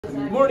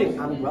Good morning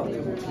and welcome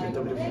to the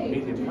WWE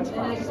Media Press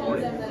Conference this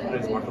morning. My name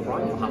is Mark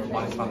O'Brien on behalf of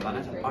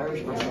BodyslamNet,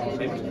 Irish wrestling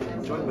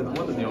famous, joined with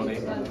one and the only,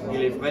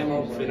 Il est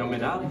vraiment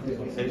phénoménal,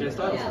 AJ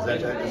Styles.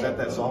 Is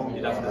that song?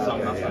 Yeah, that's the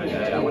song last night.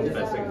 Yeah, I went to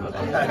bed singing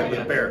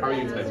that. Fair. How are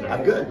you today, sir?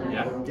 I'm good.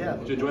 Yeah? Yeah.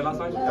 Did you enjoy last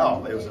night?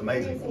 Oh, it was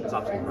amazing. It's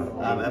absolutely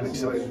incredible. I'm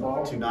excited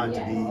tonight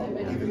to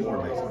be even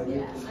more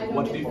amazing.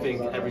 What did you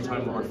think every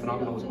time the word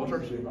phenomenal was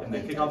uttered in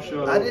the kickoff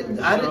show? I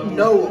didn't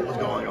know what was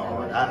going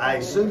on. I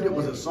assumed it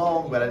was a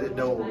song, but I didn't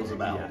know what it was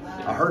about. Yeah.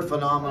 I heard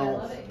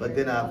phenomenal, but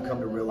then I've come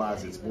to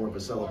realize it's more of a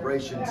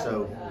celebration,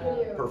 so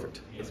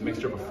perfect. It's a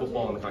mixture of a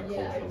football and a kind of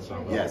cultural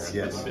song. Yes,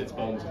 yes. It's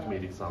bones and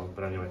comedic song.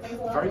 But anyway,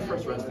 the very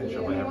first wrestling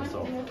show I ever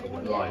saw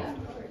live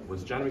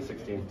was January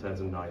 16,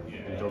 2009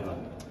 in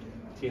Dublin.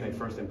 TNA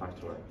First Impact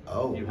Tour.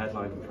 Oh. You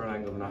headlined Pearl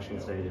Angle National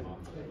Stadium.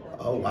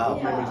 Oh,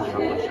 wow. Memories of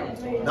that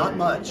show? Not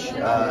much.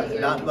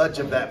 Not much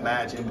of that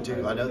match in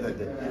particular. I know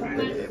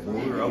that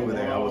when we were over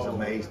there, I was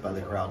amazed by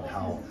the crowd and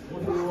how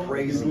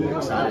crazy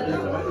excited they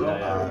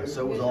were.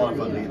 So it was a lot of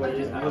fun being there.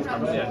 At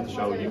the end of the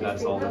show, you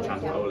guys all were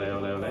chanting ole,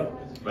 ole,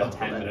 ole. About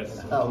 10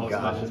 minutes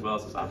post-match as well,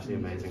 so it's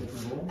absolutely amazing.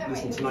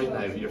 Listen, tonight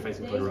now, you're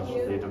facing Cody Rhodes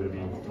for the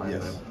WWE title.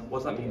 Yes.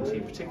 What does that mean to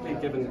you, particularly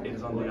given it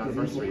is on the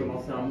anniversary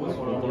of Bullet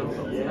Club's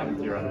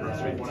 11th year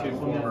anniversary? Two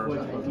former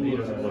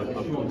leaders of Bullet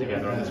Club come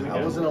together on this weekend.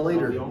 I wasn't a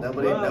leader.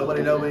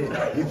 Nobody know me.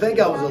 You think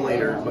I was a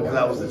leader because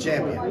I was the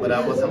champion, but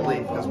I wasn't a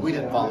leader because we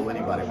didn't follow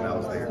anybody when I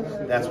was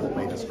there. That's what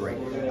made us great.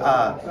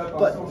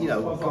 But you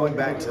know, going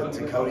back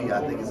to Cody,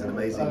 I think it's an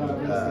amazing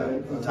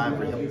time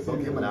for him, both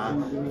him and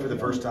I. For the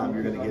first time,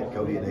 you're going to get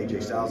Cody and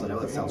AJ Styles. I know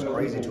that sounds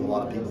crazy to a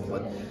lot of people,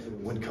 but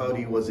when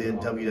Cody was in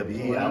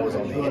WWE, I was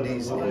on the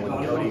Indies, and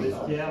when Cody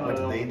went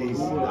to the Indies,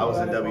 I was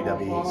in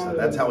WWE. So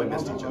that's how we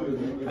missed each other.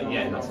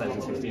 Yeah, in that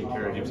 2016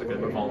 period, it was like a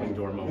revolving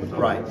door moment.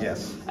 Right.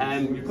 Yes.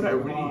 And you put out a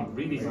really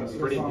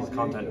brilliant piece of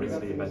content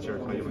recently about your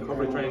kind of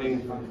recovery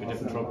training, your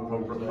different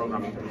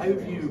programming. How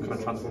have you kind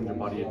of transformed your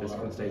body at this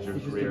kind of stage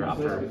of your career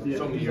after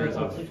so many years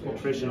of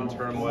nutrition,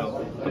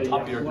 turmoil, on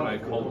top of your kind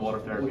of cold water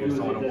therapy and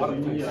so on? And what are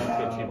the things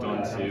you've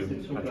done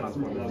to kind of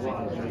transform your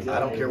physique? I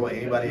don't care what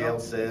anybody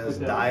else says.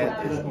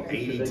 Diet is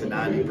 80 to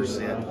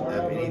 90%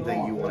 of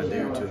anything you want to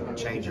do to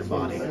change your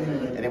body.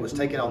 And it was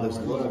taking all those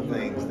little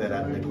things that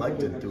I've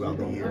neglected throughout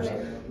the years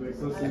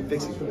and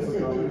fixing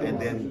them. And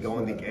then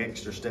going the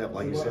extra step,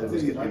 like you said,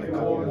 was getting in the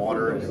cold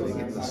water and then getting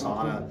in the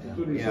sauna,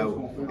 you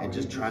know, and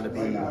just trying to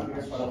be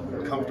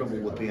comfortable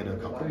with being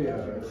uncomfortable.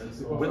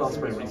 Will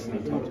Ospreay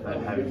recently talked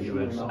about how you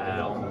would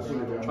almost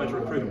try to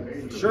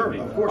recruit. Sure,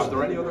 of course. Are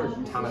there any other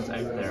talents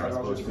out there, I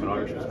suppose, from an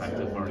Irish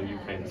perspective or a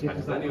UK perspective?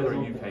 Is there any other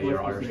UK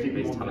or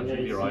Irish-based talent you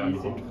keep your eye on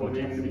you hope to come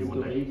to WWE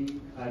one day?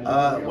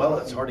 Well,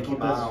 it's hard to keep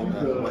my eye on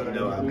what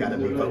I've got to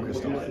be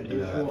focused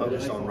on.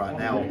 Focused on right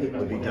now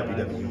would be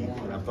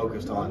WWE. I'm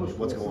focused on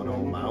what's going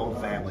on with my own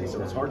family,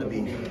 so it's hard to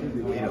be,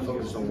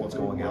 focused on what's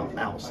going on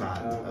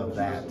outside of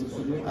that.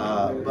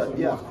 But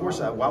yeah, of course,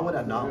 why would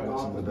I not want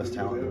some of the best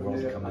talent in the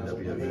world to come to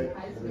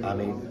WWE? I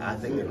mean, I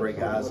think they're great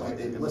guys.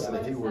 Listen,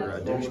 if he were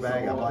a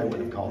douchebag, I probably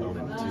wouldn't have called on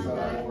him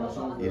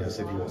to,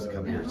 see if he wants to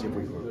come here, see if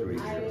we can recruit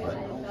him here.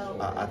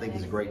 But I think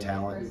he's a great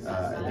talent,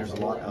 and there's a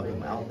lot of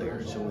them out there.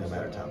 It's only a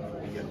matter of time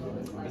before we get him.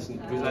 Listen,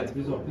 vous êtes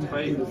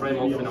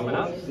vraiment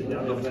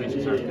phénoménal. Love to meet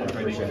you, sir.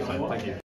 Thank you.